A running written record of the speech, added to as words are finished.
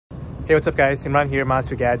Hey, what's up guys? Imran here,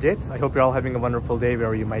 Master Gadgets. I hope you're all having a wonderful day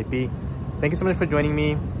wherever you might be. Thank you so much for joining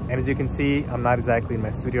me. And as you can see, I'm not exactly in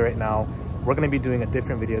my studio right now. We're going to be doing a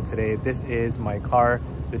different video today. This is my car.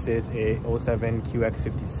 This is a 07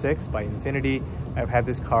 QX56 by Infiniti. I've had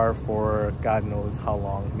this car for God knows how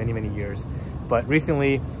long, many years. But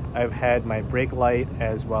recently I've had my brake light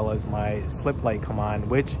as well as my slip light come on,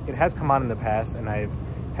 which it has come on in the past, and I've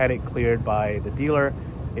had it cleared by the dealer.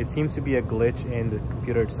 It seems to be a glitch in the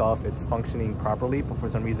computer itself. It's functioning properly, but for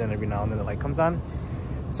some reason every now and then the light comes on.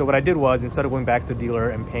 So what I did was, instead of going back to the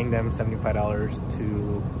dealer and paying them $75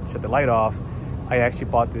 to shut the light off, I actually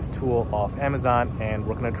bought this tool off Amazon, and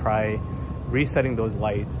we're gonna try resetting those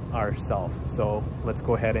lights ourselves. So let's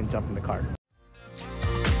go ahead and jump in the car.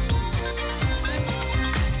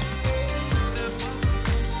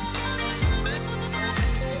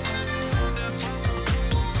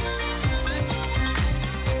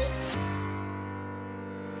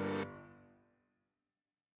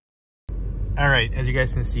 All right, as you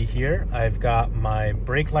guys can see here, I've got my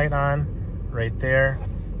brake light on right there,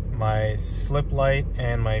 my slip light,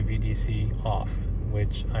 and my VDC off,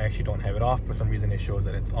 which I actually don't have it off. For some reason, it shows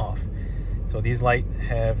that it's off. So these lights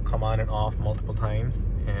have come on and off multiple times.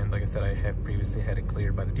 And like I said, I have previously had it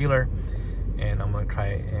cleared by the dealer, and I'm gonna try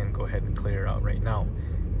and go ahead and clear it out right now.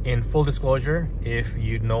 In full disclosure, if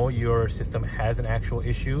you know your system has an actual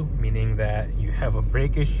issue, meaning that you have a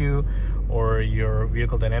brake issue or your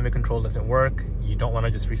vehicle dynamic control doesn't work, you don't want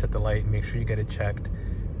to just reset the light, make sure you get it checked.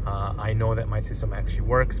 I know that my system actually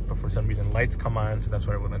works, but for some reason lights come on, so that's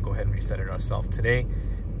why we're going to go ahead and reset it ourselves today.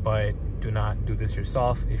 But do not do this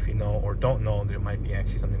yourself. If you know or don't know, there might be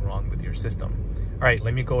actually something wrong with your system. All right,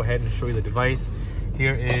 let me go ahead and show you the device.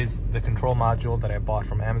 Here is the control module that I bought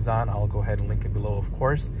from Amazon. I'll go ahead and link it below, of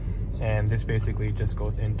course. And this basically just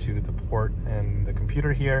goes into the port and the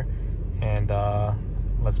computer here. And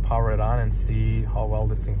let's power it on and see how well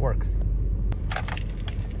this thing works.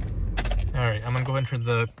 All right, I'm gonna go ahead and turn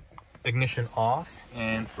the ignition off.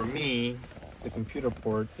 And for me, the computer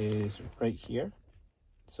port is right here.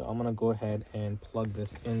 So I'm gonna go ahead and plug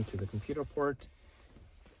this into the computer port.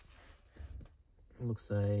 It looks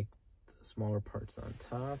like the smaller parts on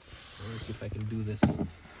top. Let me see if I can do this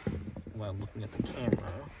while looking at the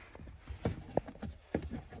camera.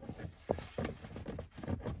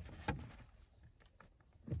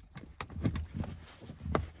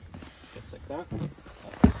 Just like that.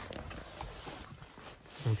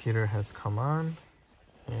 Computer has come on,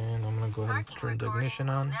 and I'm gonna go ahead and turn the ignition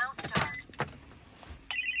on.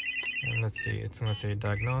 And let's see, it's gonna say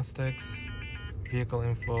diagnostics, vehicle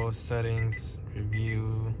info, settings,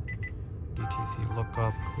 review, DTC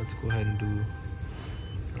lookup. Let's go ahead and do,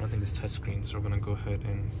 I don't think it's touchscreen, so we're gonna go ahead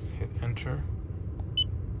and hit enter.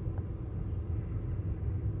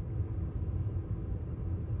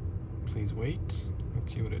 Please wait.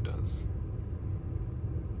 Let's see what it does.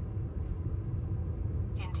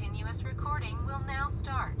 Continuous recording will now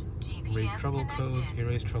start. GPS Read trouble connected. codes,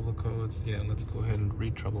 erase trouble codes. Yeah, let's go ahead and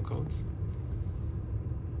read trouble codes.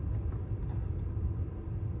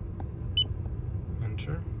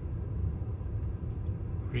 Enter.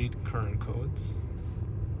 Read current codes.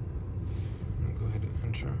 Go ahead and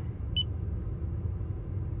enter.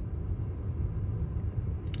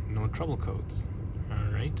 No trouble codes.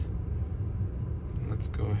 All right. Let's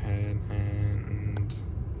go ahead and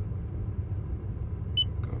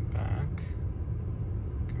go back.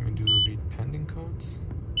 Can we do read pending codes?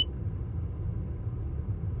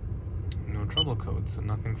 No trouble codes, so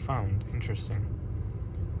nothing found. Interesting.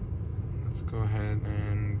 Let's go ahead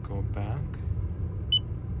and go back.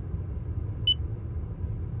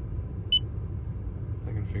 If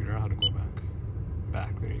I can figure out how to go back.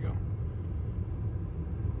 Back, there you go.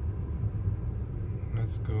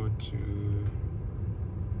 Let's go to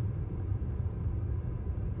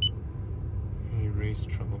erase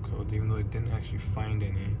trouble codes, even though it didn't actually find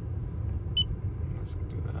any. Let's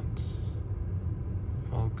do that.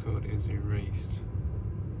 Fault code is erased.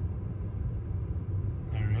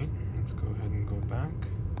 Alright, let's go ahead and go back.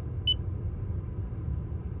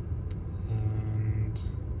 And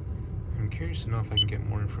I'm curious to know if I can get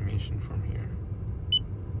more information from here.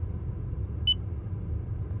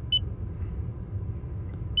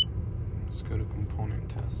 Let's go to component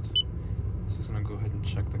test. This is going to go ahead and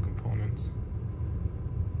check the components.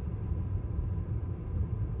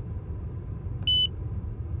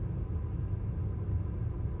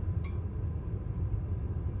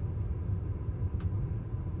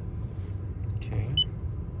 Okay.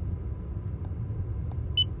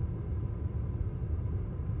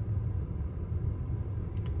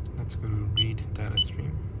 Let's go to read data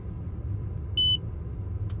stream.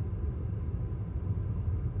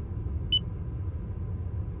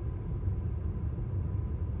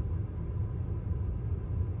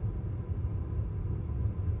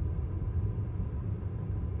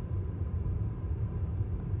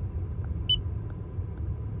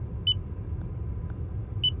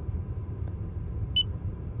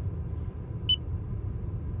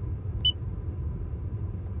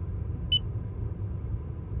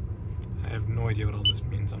 this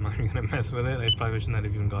means. I'm not even gonna mess with it. I probably should not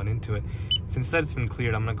have even gone into it. Since that's been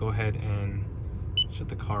cleared, I'm gonna go ahead and shut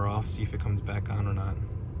the car off, see if it comes back on or not.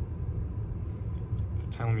 It's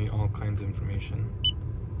telling me all kinds of information.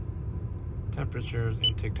 Temperatures,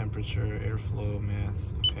 intake temperature, airflow,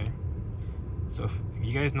 mass, okay. So if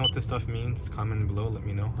you guys know what this stuff means, comment below, let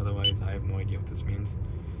me know. Otherwise, I have no idea what this means.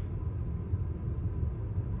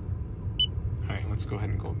 Alright, let's go ahead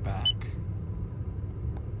and go back.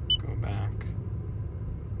 Go back.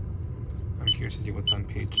 I'm curious to see what's on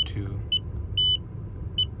page 2.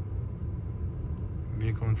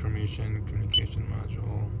 Vehicle information, communication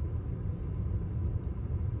module.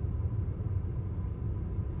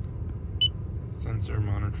 Sensor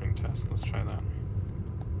monitoring test. Let's try that.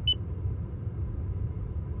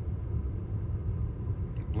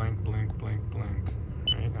 Blank, blank, blank, blank.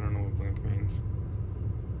 Alright, I don't know what blank means.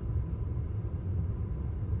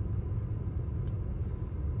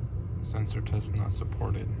 Sensor test not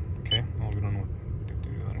supported. Okay, well, we don't know what to do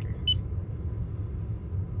that anyways.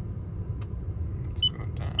 Let's go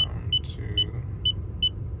down to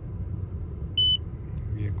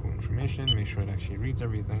vehicle information, make sure it actually reads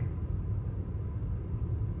everything.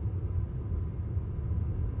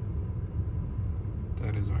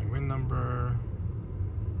 That is my VIN number.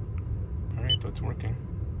 Alright, so it's working.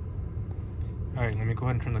 Alright, let me go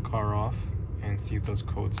ahead and turn the car off and see if those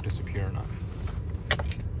codes disappear or not.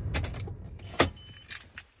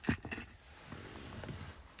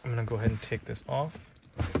 I'm gonna go ahead and take this off.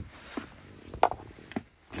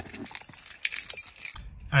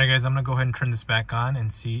 Alright guys, I'm gonna go ahead and turn this back on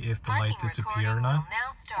and see if the lights disappear or not.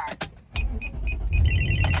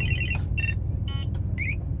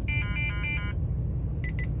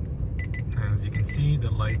 And as you can see,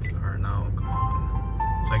 the lights are now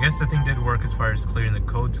gone. So I guess the thing did work as far as clearing the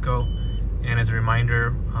codes go. And as a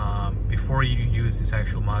reminder, before you use this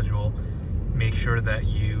actual module, make sure that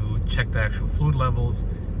you check the actual fluid levels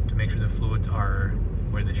to make sure the fluids are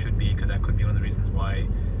where they should be, because that could be one of the reasons why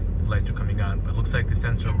the lights are coming on. But it looks like the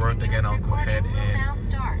sensor worked. Again, I'll go ahead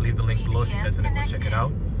and leave the link below if you guys want to go check it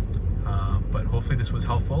out. But hopefully this was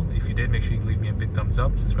helpful. If you did, make sure you leave me a big thumbs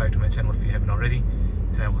up, subscribe to my channel if you haven't already,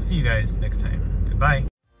 and I will see you guys next time. Goodbye.